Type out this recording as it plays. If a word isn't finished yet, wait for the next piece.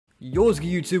Yo, what's good,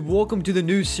 YouTube? Welcome to the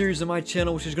new series on my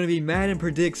channel, which is going to be Madden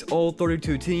Predicts all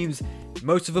 32 teams.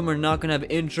 Most of them are not going to have an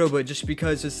intro, but just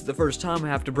because this is the first time, I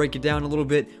have to break it down a little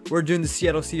bit. We're doing the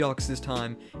Seattle Seahawks this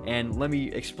time, and let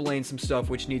me explain some stuff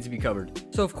which needs to be covered.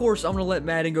 So, of course, I'm going to let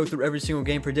Madden go through every single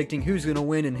game predicting who's going to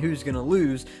win and who's going to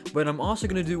lose, but I'm also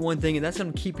going to do one thing, and that's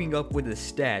I'm keeping up with the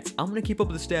stats. I'm going to keep up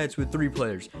with the stats with 3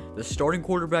 players. The starting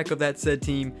quarterback of that said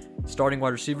team, starting wide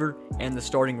receiver, and the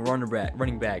starting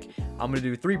running back. I'm going to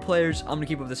do 3 players. I'm going to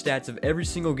keep up the stats of every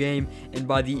single game, and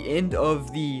by the end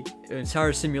of the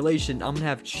entire simulation, I'm going to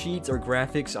have cheats or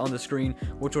graphics on the screen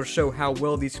which will show how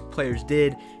well these players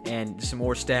did, and some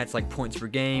more stats like points per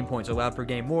game, points allowed per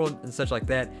game, more and such like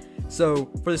that. So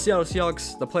for the Seattle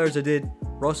Seahawks, the players I did: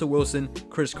 Russell Wilson,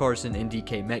 Chris Carson, and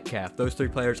DK Metcalf. Those 3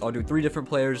 players. I'll do 3 different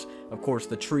players. Of course,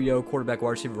 the trio, quarterback, wide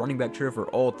receiver, running back trio for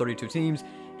all 32 teams.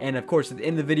 And of course, at the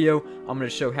end of the video, I'm going to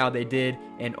show how they did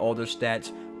and all their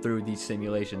stats through these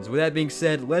simulations. With that being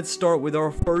said, let's start with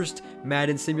our first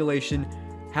Madden simulation.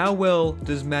 How well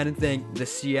does Madden think the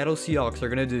Seattle Seahawks are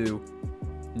going to do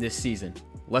this season?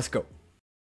 Let's go.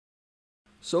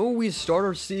 So we start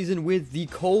our season with the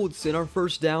Colts, and our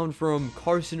first down from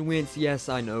Carson Wentz. Yes,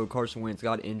 I know Carson Wentz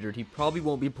got injured. He probably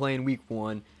won't be playing week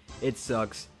 1. It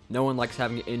sucks. No one likes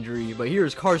having an injury, but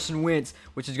here's Carson Wentz,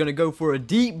 which is going to go for a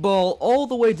deep ball all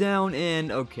the way down, and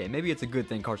okay, maybe it's a good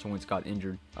thing Carson Wentz got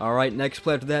injured. Alright, next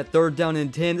play after that, 3rd down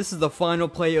and 10. This is the final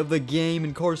play of the game,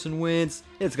 and Carson Wentz,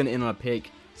 it's going to end on a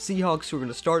pick. Seahawks, who are going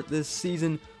to start this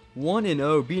season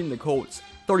 1-0, beating the Colts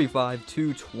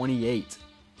 35-28.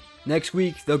 Next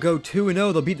week, they'll go 2-0.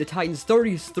 They'll beat the Titans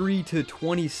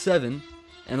 33-27,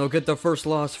 and they'll get their first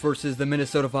loss versus the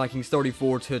Minnesota Vikings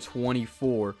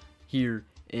 34-24 here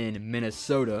in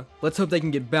Minnesota. Let's hope they can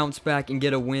get bounced back and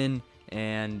get a win.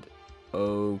 And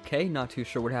okay, not too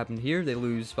sure what happened here. They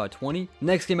lose by 20.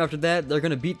 Next game after that, they're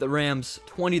going to beat the Rams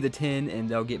 20-10, and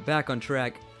they'll get back on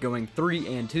track, going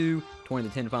 3-2.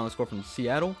 20-10 final score from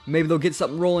Seattle. Maybe they'll get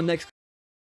something rolling next.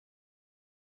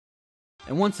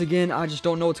 And once again, I just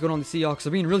don't know what's going on with the Seahawks.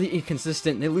 They're being really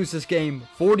inconsistent. They lose this game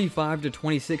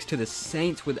 45-26 to the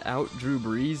Saints without Drew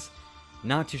Brees.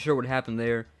 Not too sure what happened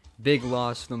there. Big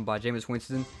loss from them by Jameis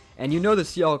Winston. And you know the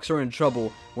Seahawks are in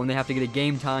trouble when they have to get a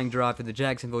game-tying drive to the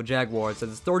Jacksonville Jaguars. So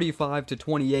it's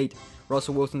 35-28.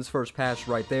 Russell Wilson's first pass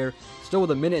right there. Still with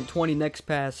 1:20 next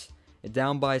pass.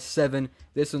 Down by 7.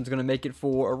 This one's going to make it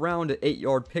for around an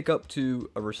 8-yard pickup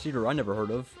to a receiver I never heard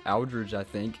of. Aldridge, I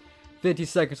think. 50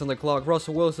 seconds on the clock.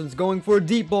 Russell Wilson's going for a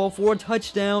deep ball for a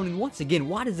touchdown. And once again,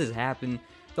 why does this happen?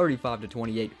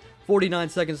 35-28. 49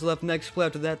 seconds left. Next play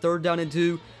after that, 3rd down and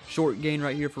 2. Short gain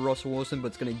right here for Russell Wilson, but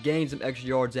it's going to gain some extra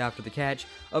yards after the catch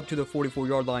up to the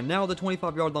 44-yard line. Now the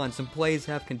 25-yard line. Some plays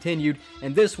have continued,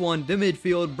 and this one, the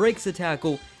midfield breaks the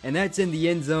tackle, and that's in the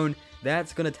end zone.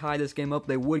 That's going to tie this game up.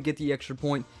 They would get the extra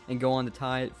point and go on to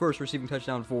tie it. First receiving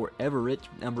touchdown for Everett,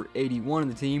 number 81 in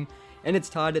the team, and it's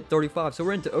tied at 35. So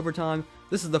we're into overtime.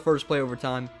 This is the first play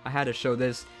overtime. I had to show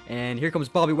this, and here comes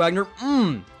Bobby Wagner.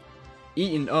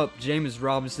 Eating up James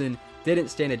Robinson. Didn't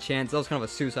stand a chance. That was kind of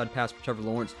a suicide pass for Trevor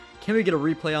Lawrence. Can we get a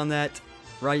replay on that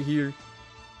right here?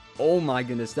 Oh my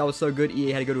goodness, that was so good.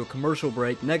 EA had to go to a commercial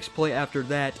break. Next play after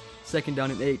that, 2nd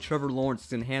down and 8. Trevor Lawrence is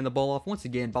going to hand the ball off. Once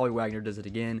again, Bobby Wagner does it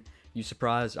again. You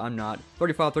surprised? I'm not.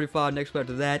 35-35. Next play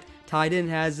after that, tight end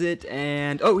has it,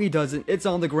 and oh, he doesn't. It's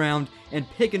on the ground and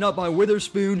picking up by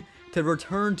Witherspoon to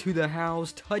return to the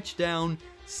house. Touchdown,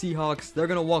 Seahawks. They're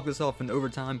going to walk this off in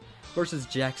overtime versus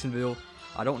Jacksonville.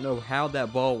 I don't know how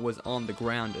that ball was on the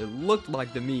ground. It looked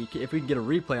like to me. If we can get a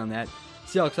replay on that.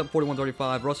 Seahawks up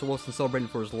 41-35. Russell Wilson celebrating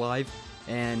for his life.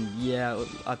 And yeah,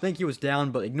 I think he was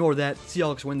down, but ignore that.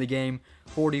 Seahawks win the game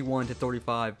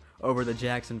 41-35 over the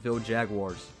Jacksonville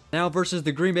Jaguars. Now versus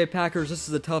the Green Bay Packers. This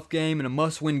is a tough game and a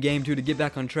must-win game too to get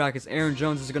back on track, as Aaron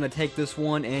Jones is going to take this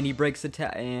one, and he breaks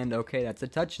the and okay, that's a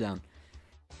touchdown.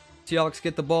 Seahawks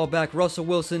get the ball back. Russell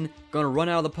Wilson going to run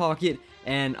out of the pocket,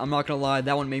 and I'm not going to lie,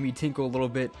 that one made me tinkle a little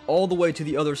bit, all the way to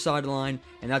the other sideline,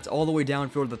 and that's all the way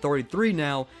downfield to the 33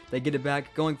 now. They get it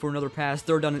back, going for another pass,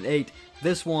 3rd down and 8.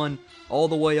 This one all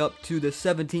the way up to the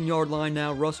 17-yard line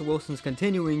now. Russell Wilson's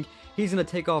continuing. He's going to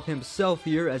take off himself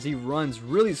here as he runs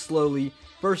really slowly.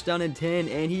 1st down and 10,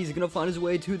 and he's going to find his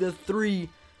way to the 3,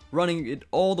 running it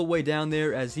all the way down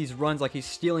there as he runs like he's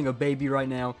stealing a baby right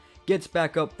now. Gets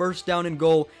back up, 1st down and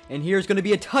goal, and here's going to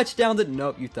be a touchdown that,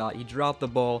 nope, you thought. He dropped the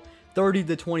ball,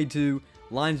 30-22,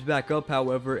 lines back up,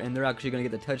 however, and they're actually going to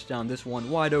get the touchdown. This one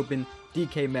wide open,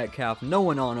 DK Metcalf, no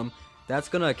one on him. That's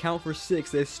going to account for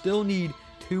 6. They still need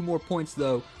 2 more points,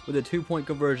 though, with a 2-point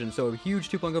conversion, so a huge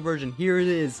 2-point conversion. Here it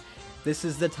is. This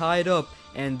is the tie it up,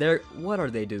 and they're, what are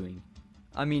they doing?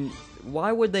 I mean,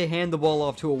 why would they hand the ball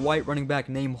off to a white running back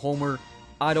named Homer?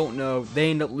 I don't know. They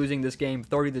end up losing this game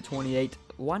 30-28.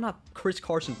 Why not Chris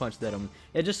Carson punched at him?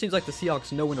 It just seems like the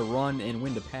Seahawks know when to run and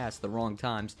when to pass the wrong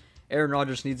times. Aaron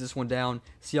Rodgers needs this one down.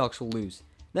 Seahawks will lose.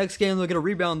 Next game, they'll get a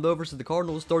rebound though versus the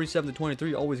Cardinals,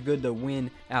 37-23. Always good to win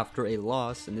after a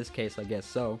loss. In this case, I guess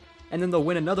so. And then they'll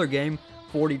win another game,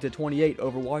 40-28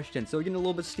 over Washington. So getting a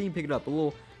little bit of steam picking up, a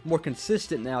little more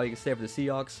consistent now, you can say, for the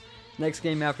Seahawks. Next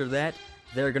game after that,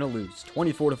 they're going to lose,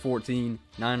 24-14.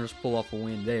 Niners pull off a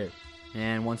win there.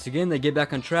 And once again, they get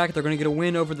back on track. They're going to get a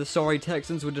win over the sorry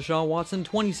Texans with Deshaun Watson,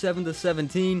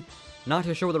 27-17. Not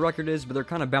too sure what the record is, but they're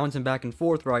kind of bouncing back and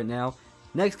forth right now.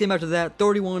 Next game after that,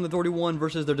 31-31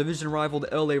 versus their division rival,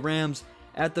 the LA Rams,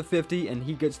 at the 50, and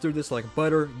he gets through this like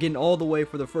butter, getting all the way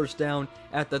for the first down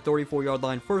at the 34-yard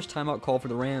line. First timeout call for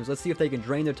the Rams. Let's see if they can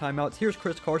drain their timeouts. Here's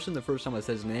Chris Carson, the first time I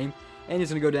said his name, and he's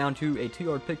going to go down to a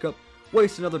 2-yard pickup.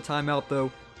 Waste another timeout though.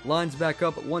 Lines back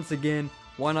up once again.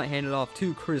 Why not hand it off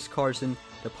to Chris Carson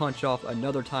to punch off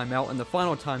another timeout, and the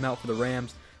final timeout for the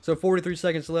Rams. So 43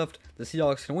 seconds left. The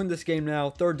Seahawks can win this game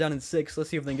now. 3rd down and 6. Let's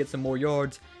see if they can get some more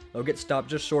yards. They'll get stopped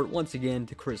just short once again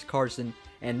to Chris Carson.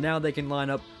 And now they can line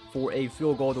up for a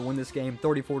field goal to win this game,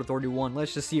 34-31.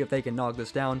 Let's just see if they can knock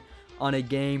this down on a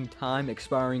game time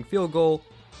expiring field goal.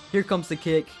 Here comes the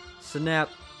kick. Snap.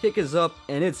 Kick is up,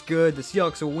 and it's good. The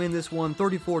Seahawks will win this one,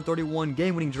 34-31.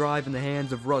 Game-winning drive in the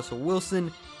hands of Russell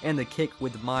Wilson, and the kick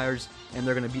with Myers, and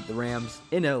they're going to beat the Rams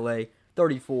in LA,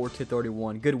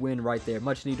 34-31. Good win right there.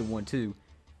 Much needed one, too.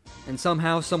 And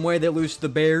somehow, someway, they lose to the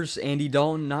Bears. Andy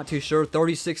Dalton, not too sure.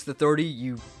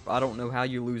 36-30. I don't know how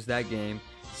you lose that game.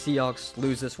 Seahawks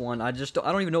lose this one. I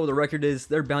don't even know what the record is.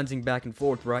 They're bouncing back and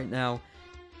forth right now.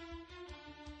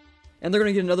 And they're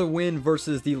going to get another win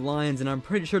versus the Lions, and I'm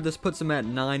pretty sure this puts them at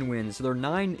 9 wins. So they're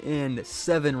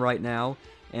 9-7 right now,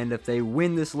 and if they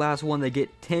win this last one, they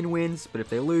get 10 wins, but if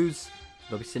they lose,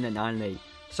 they'll be sitting at 9-8.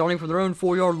 Starting from their own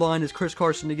 4-yard line is Chris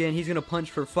Carson again. He's going to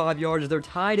punch for 5 yards. They're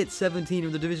tied at 17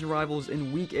 with the division rivals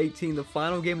in Week 18, the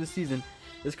final game of the season.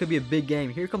 This could be a big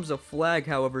game. Here comes a flag,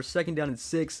 however, 2nd down and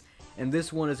 6, and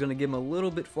this one is going to give them a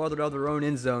little bit farther out of their own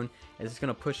end zone, as it's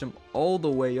going to push them all the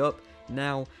way up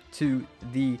now to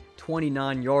the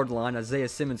 29-yard line. Isaiah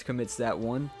Simmons commits that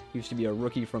one. He used to be a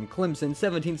rookie from Clemson.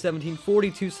 17-17,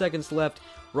 42 seconds left.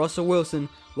 Russell Wilson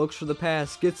looks for the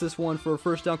pass, gets this one for a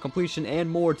first down completion and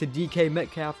more to DK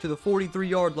Metcalf to the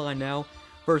 43-yard line now.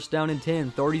 First down and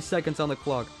 10, 30 seconds on the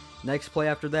clock. Next play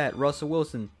after that, Russell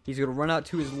Wilson. He's going to run out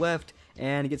to his left,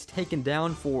 and he gets taken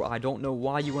down for, I don't know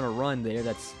why you want to run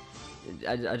there.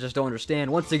 I just don't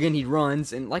understand. Once again, he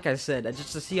runs, and like I said, the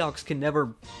Seahawks can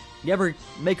never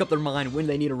make up their mind when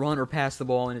they need to run or pass the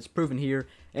ball, and it's proven here.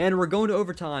 And we're going to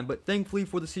overtime, but thankfully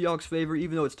for the Seahawks' favor,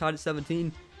 even though it's tied at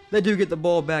 17, they do get the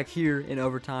ball back here in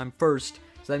overtime first.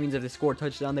 So that means if they score a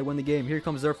touchdown, they win the game. Here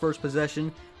comes their first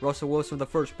possession. Russell Wilson with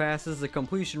the first pass. This is a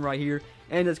completion right here,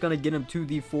 and it's going to get him to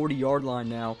the 40-yard line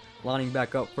now, lining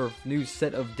back up for a new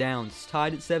set of downs.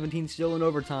 Tied at 17, still in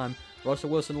overtime.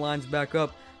 Russell Wilson lines back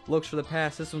up. Looks for the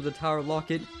pass. This one's a Tyler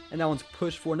Lockett, and that one's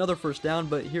pushed for another first down,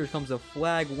 but here comes a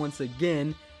flag once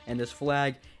again, and this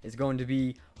flag is going to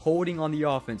be holding on the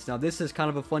offense. Now, this is kind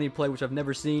of a funny play, which I've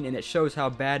never seen, and it shows how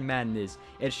bad Madden is.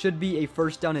 It should be a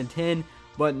first down and 10,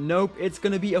 but nope, it's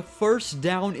going to be a first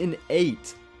down and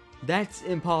 8. That's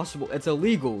impossible. It's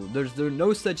illegal. There's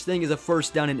no such thing as a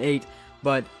first down and 8,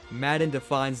 but Madden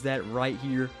defines that right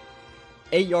here.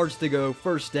 8 yards to go,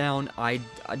 first down. I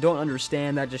don't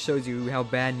understand. That just shows you how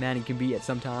bad Madden can be at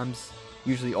sometimes,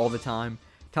 usually all the time.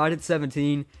 Tied at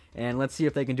 17, and let's see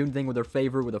if they can do anything with their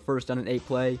favor with a first down and 8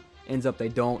 play. Ends up they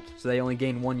don't, so they only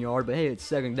gain 1 yard, but hey, it's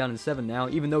 2nd down and 7 now,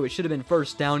 even though it should have been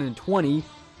first down and 20.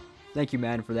 Thank you,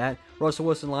 Madden, for that. Russell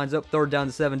Wilson lines up, 3rd down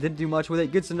and 7, didn't do much with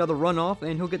it, gets another run off,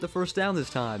 and he'll get the first down this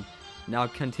time. Now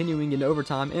continuing into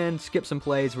overtime, and skip some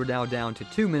plays, we're now down to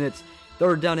 2 minutes.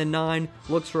 3rd down and 9,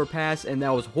 looks for a pass, and that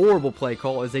was horrible play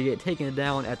call as they get taken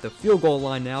down at the field goal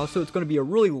line now, so it's going to be a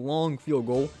really long field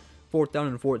goal. 4th down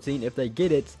and 14. If they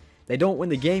get it, they don't win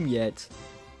the game yet,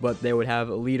 but they would have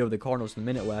a lead over the Cardinals with a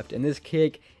minute left, and this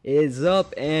kick is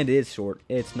up, and it's short.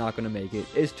 It's not going to make it.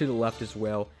 It's to the left as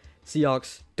well.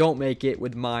 Seahawks don't make it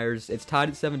with Myers. It's tied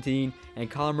at 17, and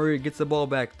Kyler Murray gets the ball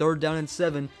back. 3rd down and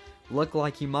 7. Look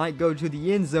like he might go to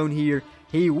the end zone here.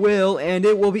 He will, and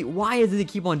it will be. Why does he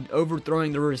keep on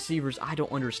overthrowing the receivers? I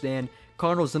don't understand.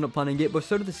 Cardinals end up punting it, but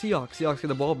so did the Seahawks. Seahawks get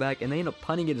the ball back, and they end up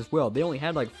punting it as well. They only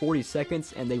had like 40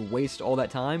 seconds, and they waste all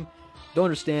that time. Don't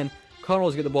understand.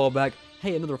 Cardinals get the ball back.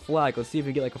 Hey, another flag. Let's see if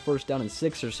we get like a first down and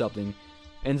 6 or something.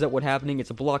 ends up what happening, it's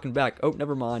a blocking back. Oh,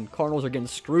 never mind. Cardinals are getting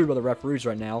screwed by the referees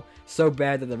right now. So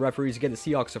bad that the referees get the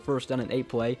Seahawks a first down and 8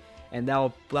 play. And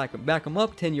that'll back them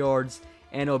up 10 yards.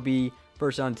 And it'll be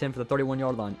first down and 10 for the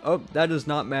 31-yard line. Oh, that does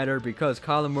not matter because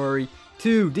Kyler Murray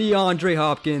to DeAndre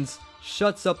Hopkins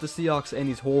shuts up the Seahawks and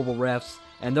these horrible refs.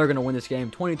 And they're going to win this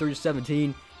game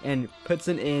 23-17 and puts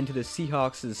an end to the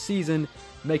Seahawks' season,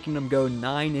 making them go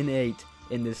 9-8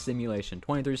 in this simulation.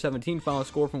 23-17 final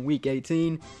score from Week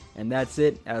 18, and that's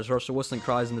it as Russell Wilson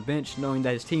cries on the bench knowing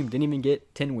that his team didn't even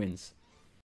get 10 wins.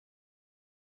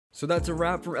 So that's a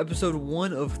wrap for episode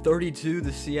 1 of 32,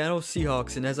 the Seattle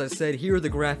Seahawks, and as I said, here are the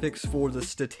graphics for the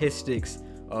statistics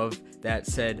of that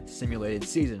said simulated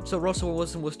season. So Russell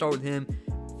Wilson, we'll start with him.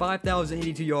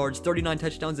 5,082 yards, 39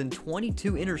 touchdowns, and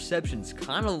 22 interceptions.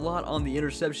 Kind of a lot on the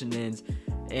interception ends.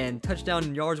 And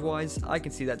touchdown yards wise, I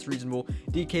can see that's reasonable.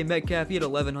 DK Metcalf, he had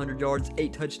 1,100 yards,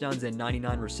 8 touchdowns, and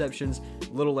 99 receptions.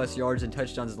 A little less yards and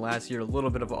touchdowns than last year. A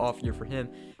little bit of an off year for him.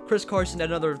 Chris Carson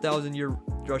had another 1,000-yard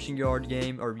rushing yard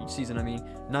game, or season,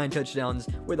 9 touchdowns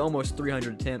with almost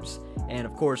 300 attempts. And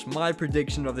of course, my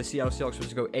prediction of the Seattle Seahawks was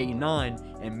to go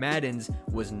 8-9, and Madden's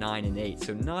was 9-8.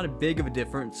 So not a big of a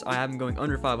difference. I have them going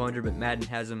under 500, but Madden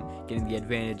has them getting the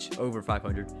advantage over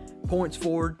 500. Points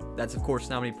forward, that's of course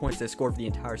how many points they scored for the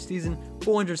entire season.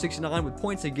 469 with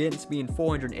points against being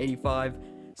 485.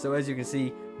 So as you can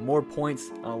see, more points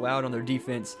allowed on their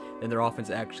defense than their offense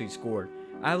actually scored.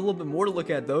 I have a little bit more to look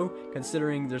at though,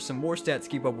 considering there's some more stats to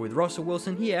keep up with. Russell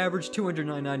Wilson, he averaged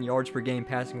 299 yards per game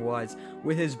passing wise,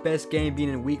 with his best game being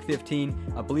in Week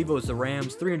 15. I believe it was the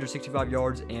Rams, 365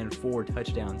 yards and 4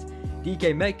 touchdowns.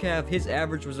 DK Metcalf, his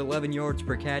average was 11 yards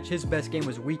per catch. His best game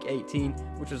was Week 18,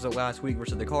 which was the last week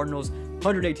versus the Cardinals.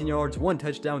 118 yards, 1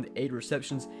 touchdown, 8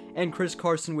 receptions. And Chris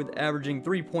Carson with averaging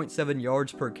 3.7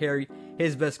 yards per carry.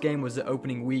 His best game was the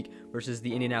opening week versus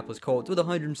the Indianapolis Colts with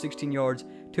 116 yards,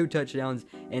 2 touchdowns,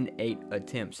 and 8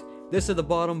 attempts. This at the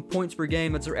bottom, points per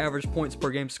game, that's their average points per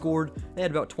game scored. They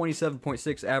had about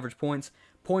 27.6 average points.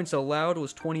 Points allowed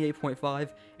was 28.5,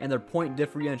 and their point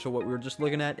differential, what we were just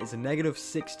looking at, is a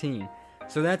 -16.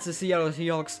 So that's the Seattle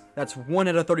Seahawks. That's 1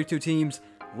 out of 32 teams.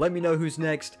 Let me know who's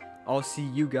next. I'll see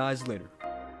you guys later.